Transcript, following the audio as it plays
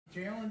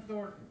Jalen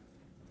Thornton.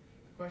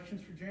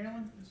 Questions for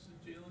Jalen? This is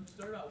Jalen.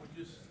 Start out with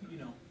just,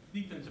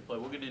 defensive play.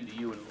 We'll get into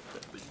you in a little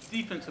bit. But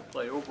defensive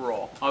play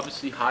overall,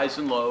 obviously highs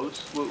and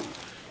lows.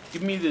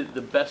 Give me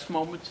the best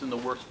moments and the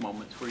worst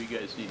moments where you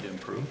guys need to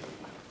improve.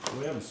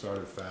 We haven't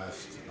started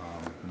fast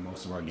in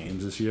most of our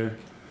games this year.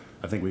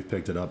 I think we've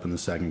picked it up in the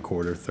second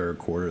quarter, third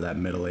quarter, that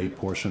middle eight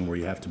portion where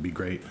you have to be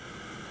great.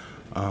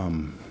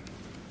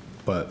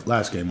 But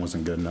last game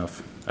wasn't good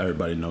enough.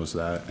 Everybody knows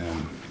that,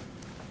 and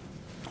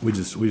we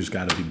just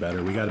got to be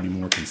better. We got to be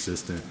more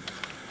consistent,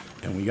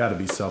 and we got to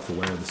be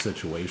self-aware of the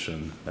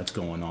situation that's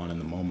going on in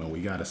the moment.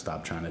 We got to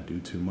stop trying to do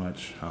too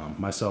much,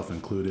 myself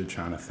included,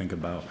 trying to think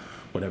about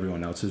what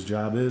everyone else's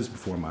job is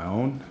before my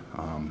own.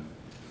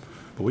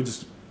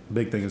 But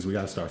big thing is we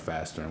got to start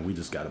faster, and we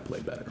just got to play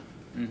better.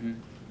 Mm-hmm.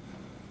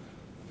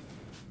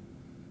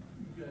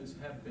 You guys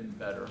have been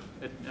better.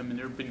 I mean,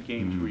 there have been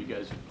games where you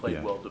guys have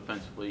played well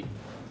defensively.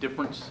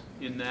 Difference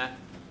in that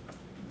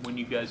when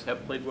you guys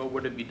have played well,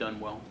 what have you done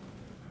well?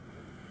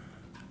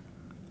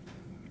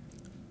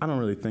 I don't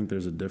really think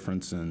there's a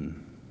difference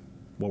in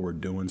what we're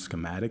doing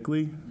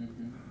schematically,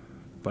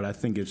 but I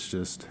think it's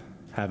just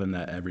having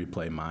that every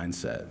play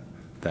mindset,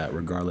 that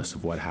regardless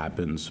of what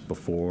happens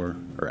before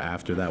or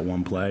after that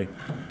one play,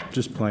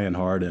 just playing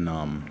hard and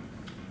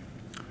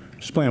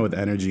just playing with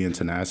energy and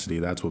tenacity.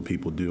 That's what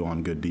people do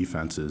on good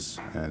defenses,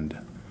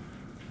 and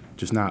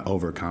just not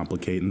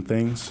overcomplicating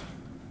things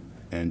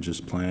and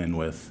just playing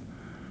with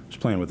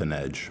an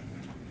edge.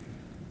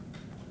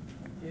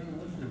 Jalen,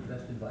 what's the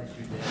best advice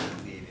your dad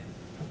gave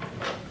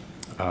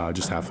you?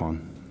 Just have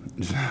fun.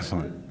 Just have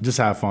fun. Just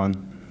have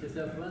fun. Just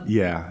have fun?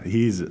 Yeah,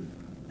 Has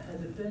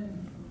it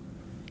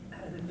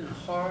been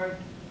hard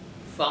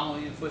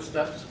following in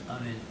footsteps? I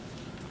mean,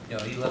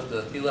 he left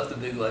the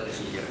big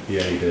legacy here.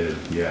 Yeah, he did.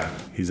 Yeah,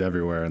 he's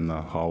everywhere in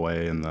the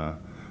hallway, in the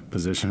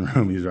position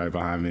room. He's right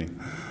behind me.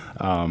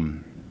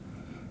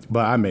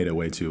 But I made it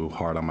way too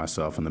hard on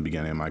myself in the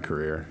beginning of my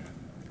career,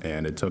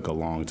 and it took a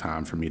long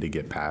time for me to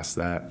get past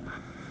that.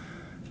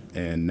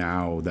 And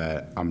now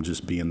that I'm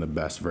just being the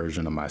best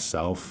version of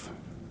myself,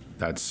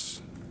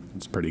 it's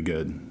pretty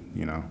good,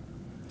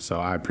 So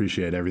I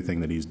appreciate everything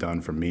that he's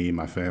done for me,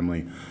 my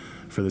family,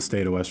 for the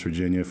state of West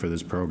Virginia, for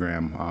this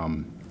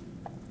program.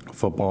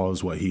 Football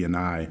is what he and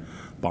I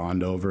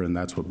bond over, and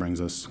that's what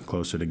brings us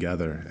closer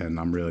together, and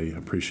I'm really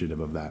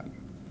appreciative of that.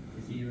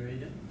 Is he your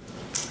agent?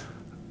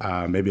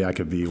 Maybe I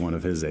could be one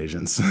of his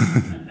agents.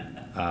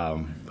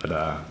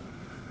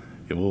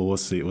 We'll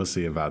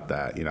see about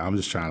that. I'm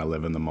just trying to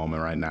live in the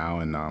moment right now,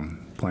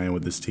 and playing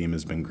with this team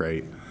has been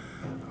great,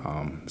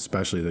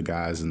 especially the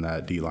guys in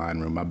that D-line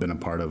room. I've been a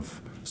part of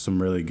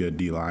some really good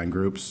D-line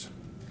groups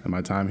in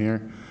my time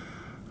here.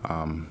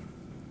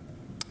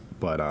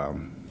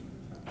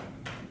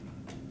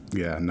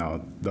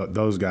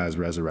 Those guys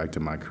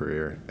resurrected my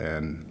career,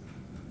 and,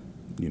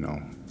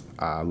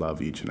 I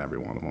love each and every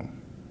one of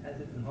them.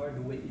 Has it been hard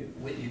to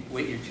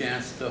wait your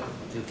chance to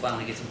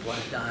finally get some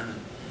playing time and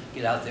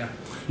get out there?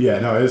 Yeah,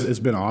 no, it's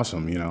been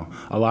awesome.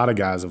 A lot of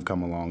guys have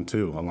come along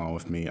too, along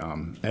with me.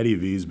 Eddie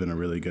V's been a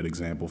really good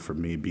example for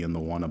me, being the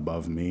one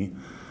above me.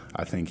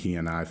 I think he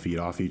and I feed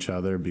off each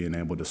other, being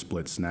able to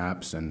split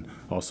snaps, and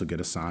also get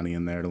Asani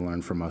in there to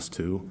learn from us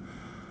too.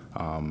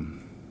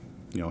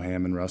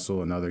 Hammond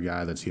Russell, another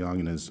guy that's young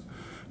and is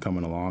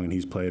coming along, and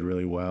he's played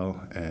really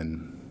well.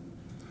 And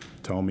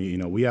Tommy,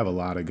 we have a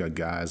lot of good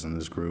guys in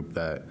this group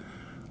that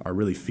are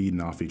really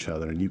feeding off each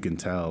other, and you can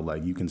tell,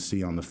 you can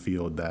see on the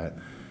field that,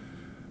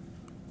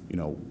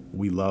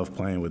 we love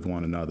playing with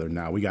one another.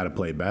 Now, we got to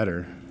play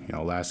better.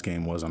 Last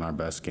game wasn't our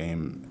best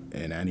game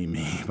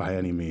by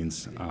any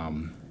means.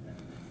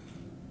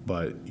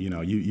 But,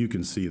 you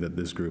can see that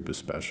this group is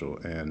special,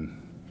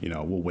 and,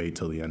 we'll wait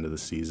till the end of the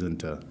season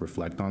to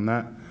reflect on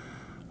that.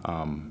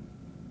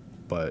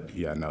 But,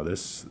 yeah, no,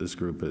 this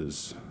group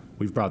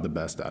we've brought the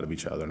best out of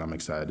each other, and I'm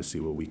excited to see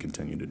what we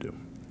continue to do.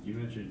 You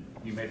mentioned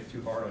you made it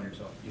too hard on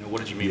yourself.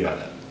 What did you mean by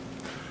that?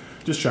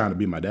 Just trying to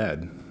be my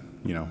dad,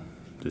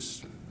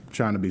 just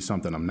trying to be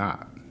something I'm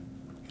not,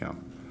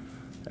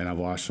 And I've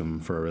watched him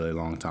for a really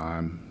long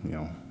time.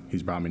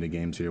 He's brought me to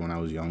games here when I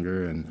was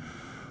younger, and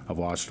I've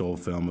watched old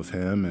film of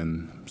him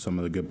and some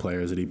of the good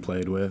players that he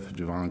played with.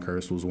 Javon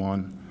Curse was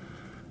one.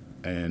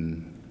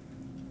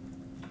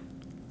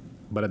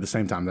 But at the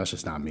same time, that's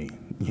just not me,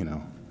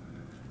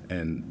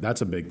 And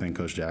that's a big thing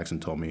Coach Jackson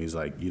told me. He's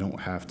like, you don't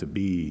have to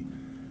be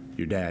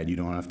your dad. You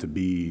don't have to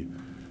be,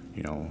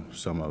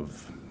 some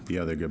of the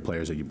other good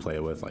players that you play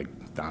with,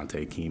 like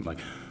Dante Keem, like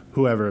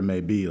whoever it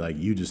may be. Like,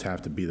 you just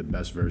have to be the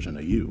best version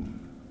of you.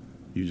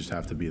 You just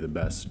have to be the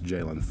best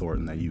Jalen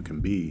Thornton that you can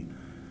be.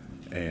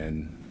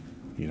 And,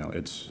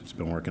 it's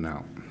been working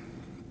out.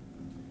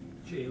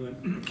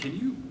 Jalen, can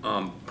you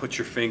put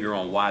your finger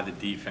on why the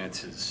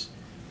defense has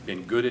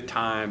been good at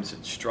times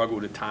and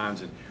struggled at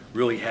times and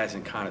really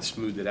hasn't kind of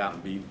smoothed it out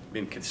and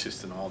been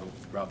consistent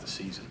throughout the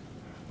season?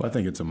 Well, I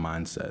think it's a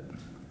mindset,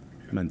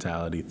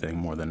 mentality thing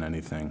more than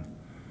anything.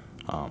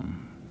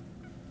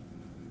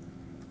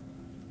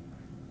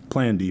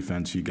 playing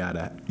defense, you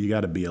gotta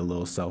be a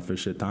little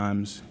selfish at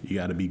times. You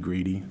gotta be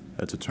greedy.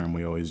 That's a term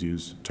we always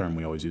use.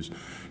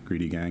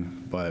 Greedy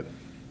gang. But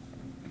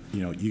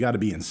you gotta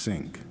be in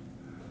sync.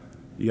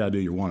 You gotta do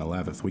your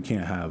 1/11th. We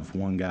can't have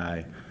one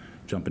guy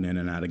jumping in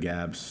and out of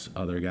gaps,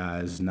 other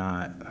guys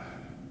not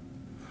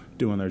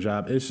doing their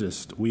job. It's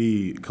just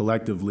we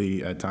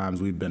collectively at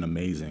times we've been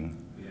amazing,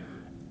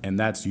 and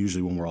that's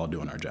usually when we're all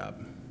doing our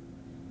job.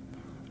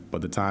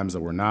 But the times that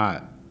we're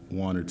not,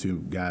 one or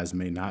two guys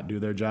may not do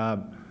their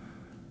job,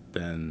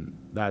 then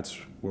that's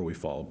where we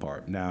fall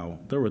apart. Now,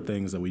 there were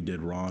things that we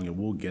did wrong, and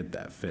we'll get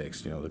that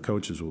fixed. The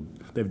coaches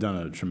they've done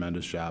a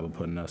tremendous job of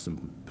putting us in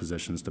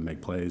positions to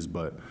make plays,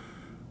 but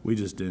we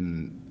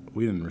didn't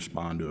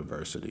respond to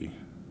adversity.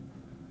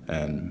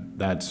 And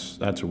that's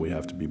where we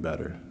have to be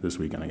better this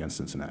weekend against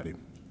Cincinnati. A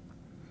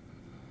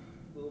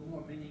little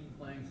more meaning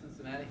playing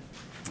Cincinnati?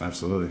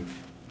 Absolutely.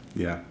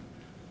 Yeah.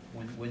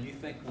 When you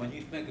think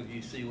of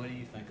UC, what do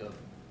you think of?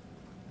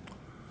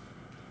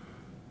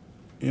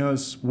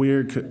 It's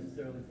weird.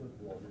 Necessarily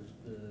football, just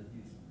the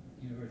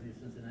University of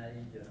Cincinnati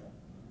in general.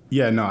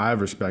 Yeah, no, I have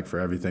respect for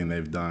everything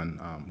they've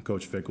done.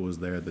 Coach Fickle was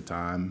there at the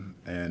time,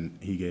 and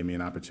he gave me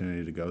an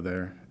opportunity to go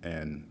there.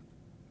 And,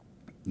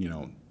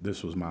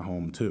 this was my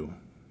home too.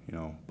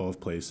 Both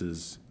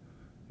places,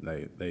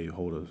 they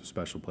hold a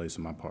special place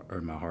in my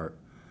heart.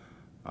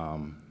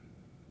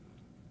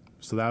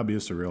 So that would be a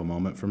surreal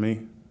moment for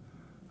me,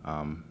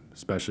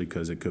 especially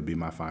because it could be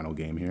my final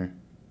game here.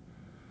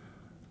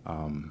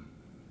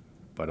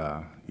 But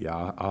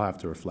I'll have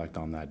to reflect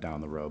on that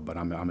down the road. But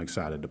I'm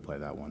excited to play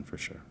that one for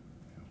sure.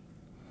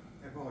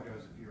 I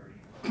apologize if you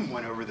already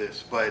went over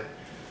this, but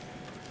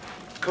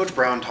Coach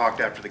Brown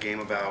talked after the game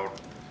about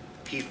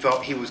he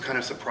felt he was kind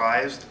of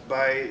surprised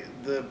by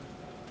the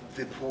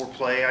poor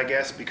play, I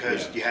guess,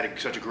 because you had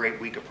such a great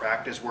week of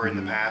practice, where in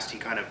the past he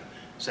kind of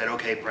said,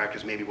 okay,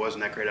 practice maybe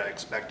wasn't that great, I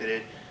expected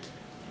it.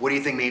 What do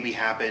you think maybe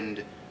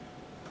happened,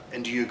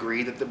 and do you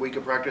agree that the week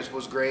of practice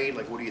was great?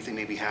 Like, what do you think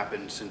maybe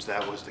happened since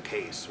that was the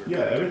case? Yeah,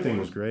 everything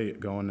was great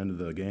going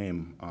into the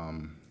game.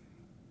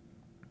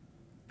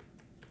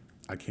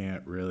 I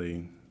can't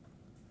really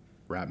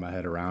wrap my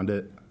head around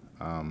it.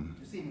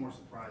 It seemed more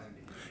surprising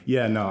to you.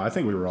 Yeah, no, I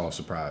think we were all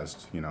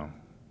surprised,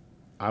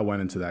 I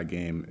went into that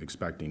game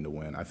expecting to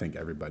win. I think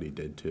everybody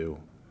did too.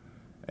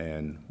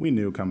 And we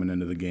knew coming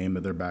into the game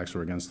that their backs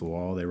were against the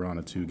wall. They were on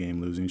a 2-game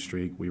losing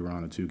streak. We were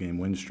on a 2-game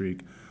win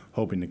streak,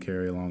 hoping to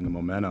carry along the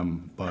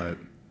momentum. But,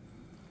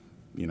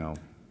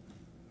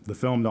 the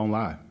film don't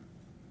lie.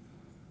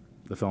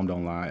 The film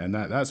don't lie. And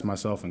that's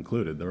myself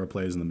included. There were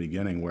plays in the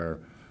beginning where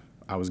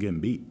I was getting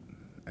beat.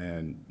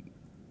 And,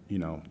 you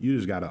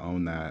just got to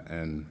own that.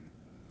 And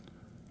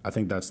I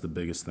think that's the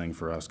biggest thing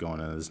for us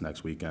going into this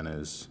next weekend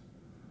is,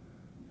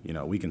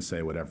 we can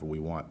say whatever we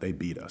want. They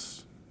beat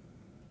us,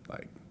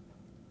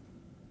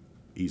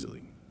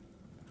 easily.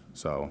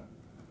 So,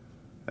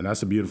 and that's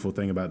the beautiful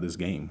thing about this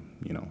game,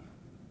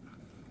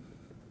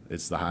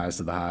 It's the highest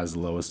of the highs, the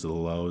lowest of the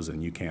lows,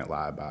 and you can't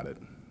lie about it.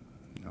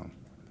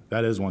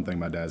 That is one thing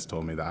my dad's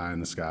told me, the eye in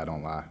the sky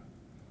don't lie.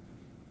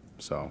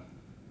 So,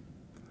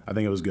 I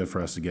think it was good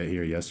for us to get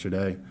here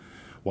yesterday,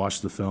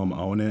 watch the film,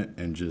 own it,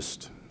 and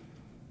just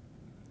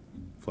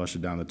flush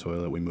it down the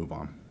toilet, we move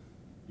on.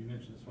 You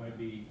mentioned this might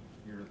be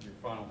your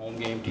final home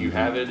game. Do you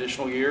have an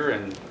additional year,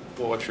 and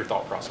what's your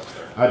thought process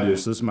there? I do.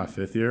 So this is my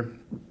 5th year,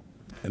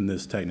 and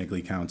this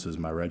technically counts as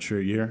my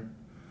redshirt year,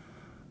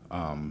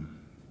 and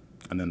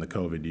then the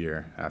COVID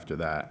year after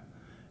that.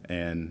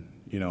 And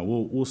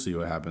we'll see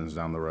what happens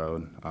down the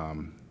road.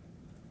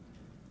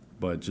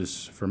 But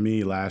just for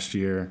me, last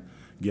year,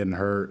 getting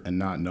hurt and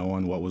not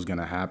knowing what was going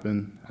to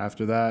happen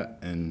after that,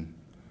 and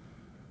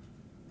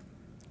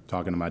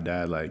talking to my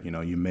dad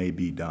you may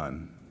be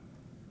done.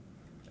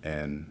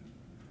 And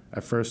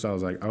at first I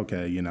was like,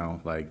 okay,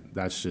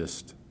 that's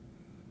just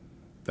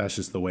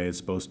the way it's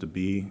supposed to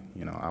be.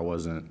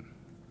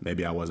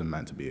 Maybe I wasn't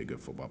meant to be a good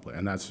football player,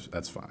 and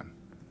that's fine.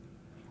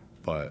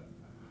 But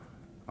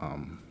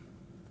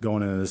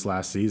going into this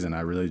last season,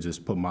 I really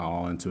just put my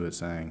all into it,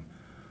 saying,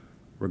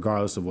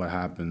 regardless of what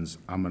happens,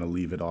 I'm going to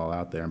leave it all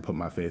out there and put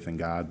my faith in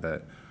God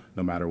that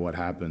no matter what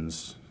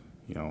happens,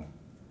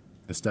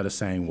 instead of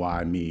saying,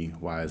 why me,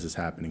 why is this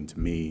happening to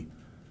me,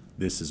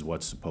 this is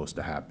what's supposed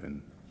to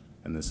happen,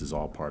 and this is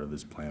all part of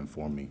His plan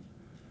for me.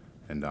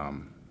 And,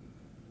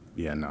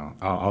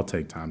 I'll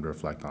take time to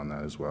reflect on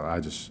that as well. I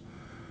just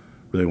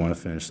really want to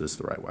finish this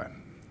the right way.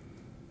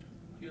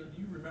 Do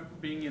you remember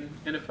being in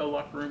NFL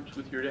locker rooms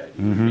with your dad?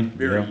 You were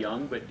very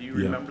young, but do you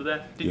remember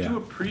that? Did you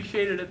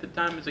appreciate it at the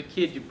time as a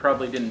kid? You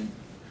probably didn't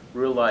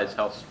realize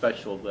how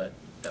special that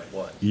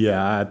was.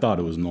 Yeah, I thought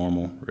it was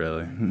normal,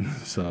 really.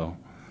 So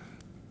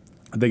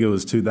I think it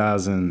was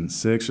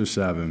 2006 or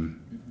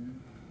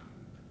 7.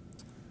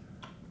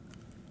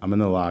 I'm in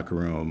the locker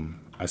room.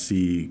 I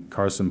see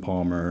Carson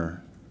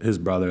Palmer, his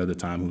brother at the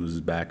time, who was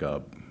his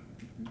backup.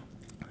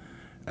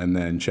 And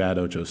then Chad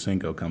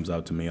Ochocinco comes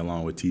up to me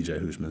along with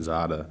TJ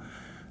Houshmandzadeh.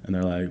 And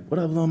they're like, what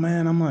up, little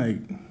man? I'm like,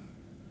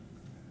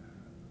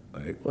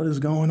 what is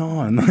going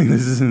on?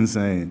 This is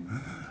insane.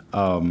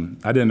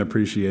 I didn't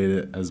appreciate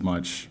it as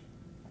much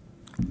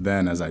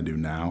then as I do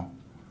now.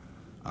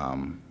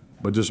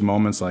 But just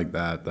moments like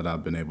that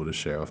I've been able to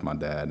share with my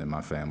dad and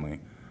my family,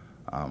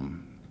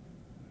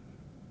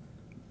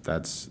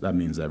 that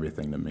means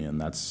everything to me, and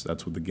that's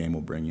what the game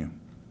will bring you.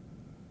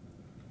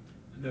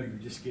 I know you're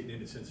just getting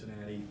into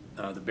Cincinnati,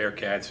 the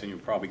Bearcats, and you'll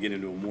probably get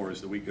into them more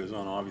as the week goes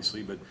on,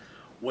 obviously, but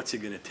what's it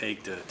going to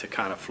take to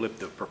kind of flip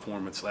the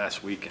performance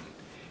last week and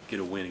get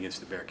a win against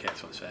the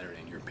Bearcats on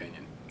Saturday, in your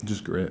opinion?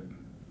 Just grit.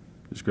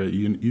 Just grit.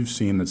 You've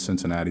seen that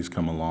Cincinnati's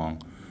come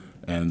along,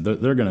 and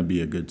they're going to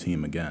be a good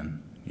team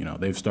again. You know,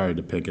 they've started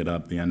to pick it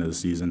up at the end of the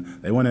season.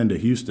 They went into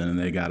Houston, and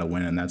they got a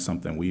win, and that's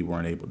something we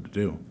weren't able to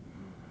do.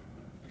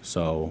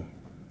 So,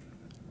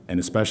 and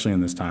especially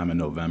in this time in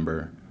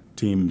November,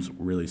 teams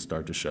really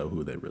start to show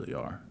who they really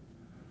are.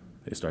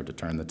 They start to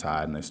turn the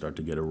tide, and they start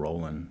to get it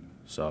rolling.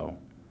 So,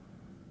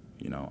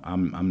 you know,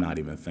 I'm not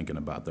even thinking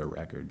about their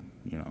record.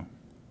 You know,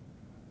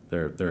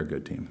 they're a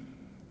good team.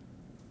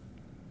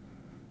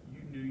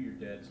 You knew your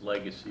dad's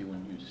legacy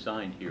when you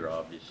signed here,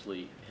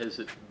 obviously. Has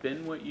it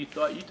been what you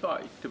thought? You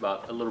talked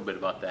about a little bit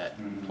about that,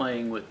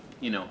 playing with,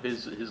 you know,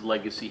 his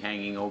legacy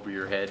hanging over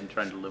your head and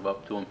trying to live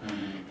up to him.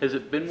 Has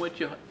it been what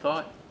you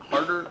thought?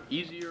 Harder,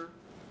 easier?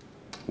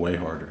 Way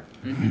harder.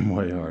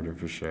 Way harder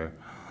for sure.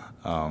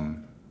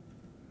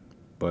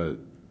 But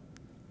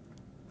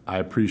I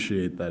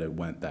appreciate that it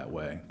went that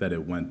way, that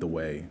it went the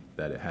way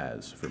that it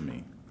has for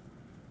me,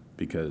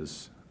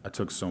 because I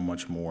took so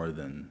much more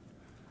than,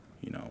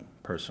 you know,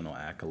 personal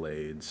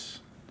accolades,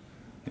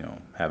 you know,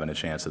 having a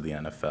chance at the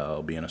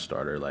NFL, being a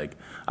starter. Like,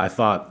 I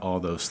thought all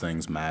those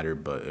things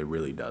mattered, but it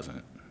really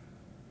doesn't.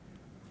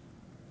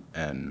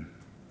 And,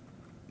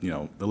 you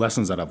know, the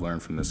lessons that I've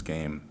learned from this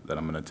game that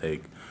I'm going to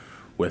take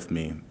with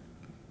me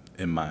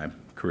in my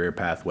career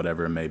path,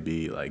 whatever it may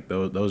be, like,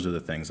 those are the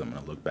things I'm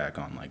going to look back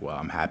on, like, well,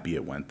 I'm happy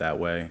it went that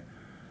way,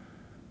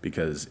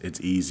 because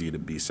it's easy to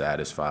be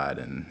satisfied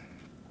and,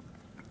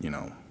 you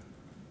know,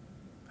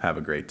 have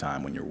a great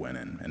time when you're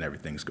winning and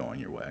everything's going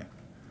your way.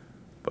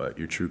 But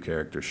your true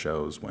character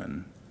shows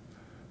when,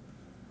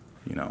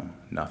 you know,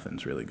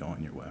 nothing's really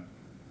going your way.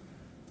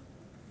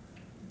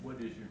 What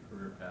is your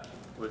career path?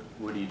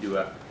 What do you do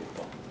after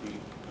football? Do you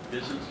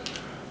business?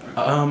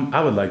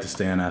 I would like to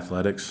stay in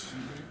athletics.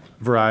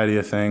 Variety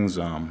of things.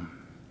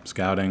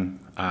 Scouting.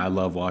 I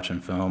love watching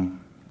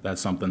film.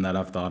 That's something that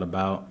I've thought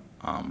about.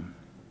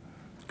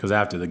 Because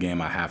after the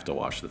game, I have to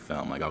watch the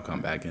film. Like, I'll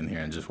come back in here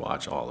and just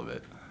watch all of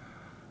it.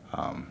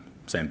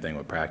 Same thing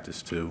with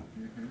practice too.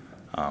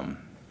 And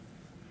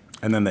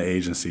then the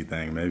agency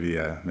thing. Maybe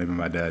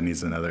my dad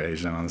needs another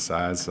agent on the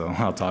side, so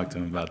I'll talk to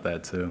him about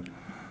that too.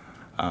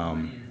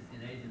 In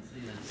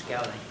agency and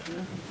scouting.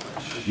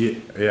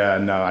 Yeah,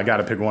 no, I got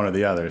to pick one or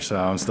the other, so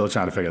I'm still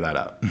trying to figure that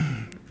out.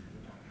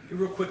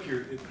 Real quick,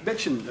 you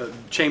mentioned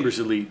Chambers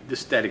Elite,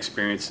 that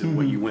experience and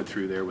what you went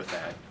through there with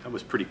that. That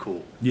was pretty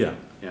cool. Yeah.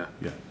 Yeah.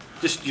 Yeah.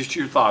 Just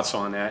your thoughts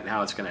on that and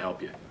how it's going to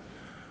help you.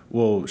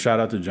 Well, shout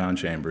out to John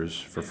Chambers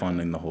for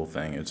funding the whole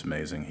thing. It's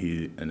amazing.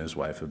 He and his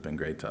wife have been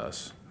great to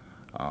us.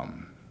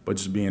 But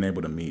just being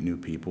able to meet new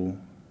people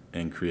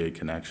and create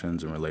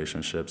connections and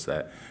relationships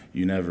that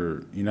you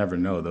never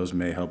know, those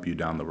may help you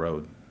down the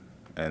road.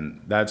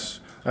 And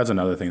that's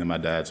another thing that my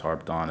dad's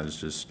harped on, is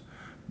just,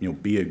 you know,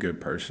 be a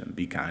good person,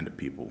 be kind to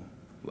people.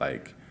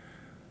 Like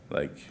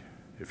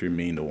if you're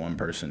mean to one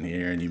person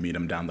here and you meet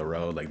them down the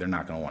road, like, they're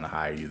not going to want to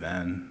hire you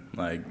then,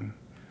 like,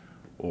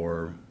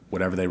 or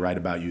whatever they write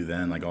about you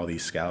then, like all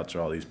these scouts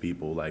or all these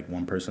people, like,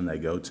 one person they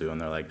go to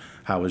and they're like,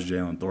 how was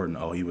Jalen Thornton?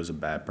 Oh, he was a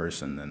bad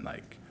person. And,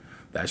 like,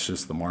 that's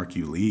just the mark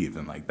you leave.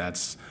 And, like,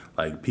 that's,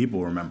 like,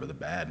 people remember the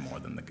bad more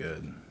than the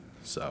good.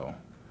 So,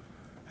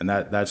 and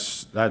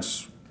that's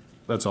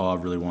all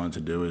I've really wanted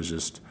to do, is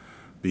just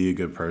be a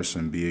good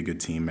person, be a good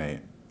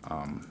teammate,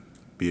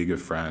 be a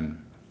good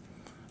friend,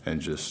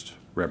 and just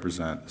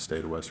represent the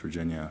state of West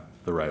Virginia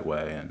the right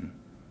way. And,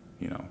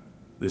 you know,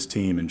 this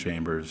team and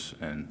Chambers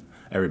and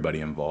everybody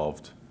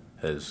involved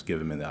has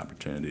given me the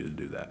opportunity to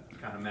do that.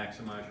 Kind of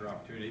maximize your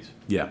opportunities.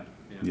 Yeah,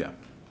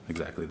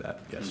 exactly that,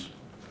 yes.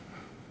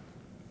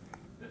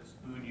 Best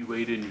food you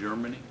ate in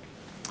Germany?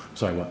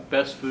 Sorry, what?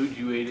 Best food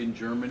you ate in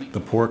Germany? The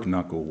pork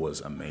knuckle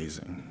was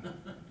amazing.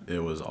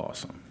 It was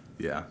awesome,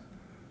 yeah.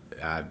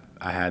 I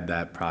had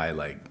that probably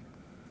like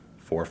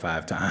 4 or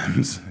 5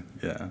 times,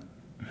 yeah.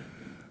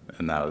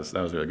 And that was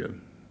really good.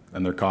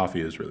 And their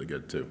coffee is really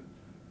good too.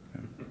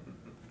 Yeah.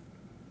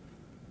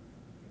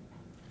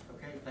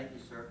 Okay, thank you,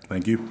 sir.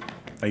 Thank you.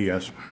 Thank you, guys.